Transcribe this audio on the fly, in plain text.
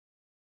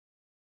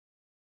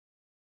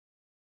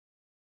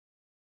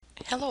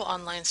Hello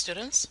online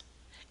students.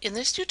 In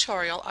this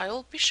tutorial I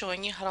will be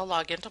showing you how to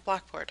log into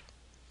Blackboard.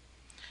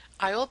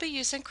 I will be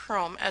using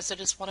Chrome as it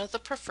is one of the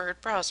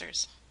preferred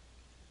browsers.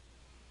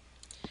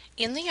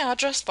 In the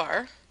address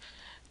bar,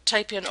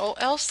 type in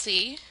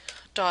olc.spsd.sk.ca.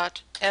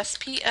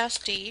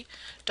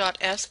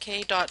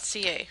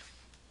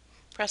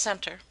 Press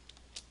enter.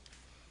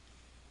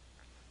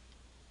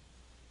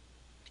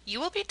 You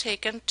will be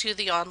taken to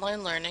the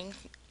online learning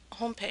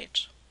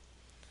homepage.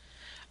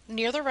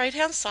 Near the right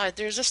hand side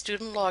there is a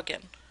student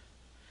login.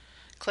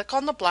 Click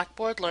on the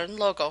Blackboard Learn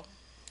logo.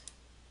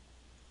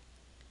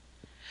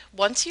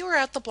 Once you are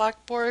at the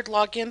Blackboard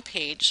login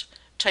page,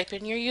 type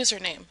in your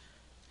username.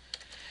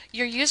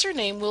 Your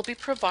username will be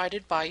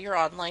provided by your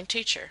online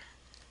teacher.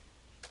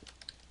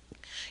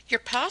 Your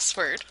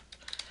password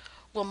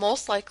will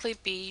most likely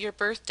be your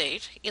birth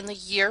date in the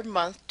year,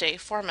 month, day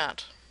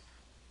format.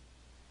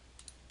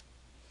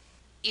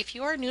 If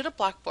you are new to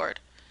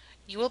Blackboard,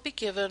 you will be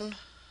given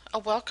a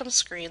welcome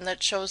screen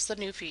that shows the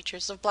new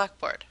features of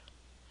Blackboard.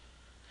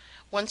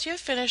 Once you have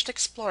finished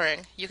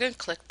exploring, you can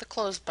click the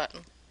Close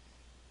button.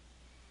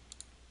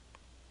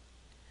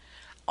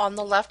 On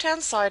the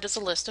left-hand side is a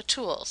list of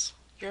tools,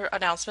 your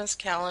announcements,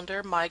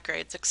 calendar, my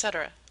grades,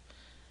 etc.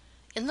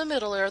 In the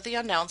middle are the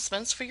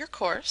announcements for your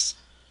course,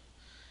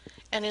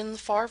 and in the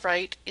far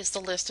right is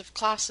the list of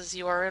classes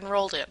you are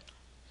enrolled in.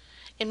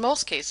 In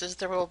most cases,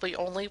 there will be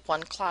only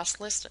one class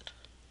listed.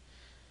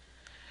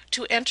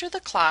 To enter the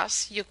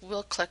class, you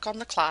will click on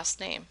the class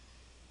name.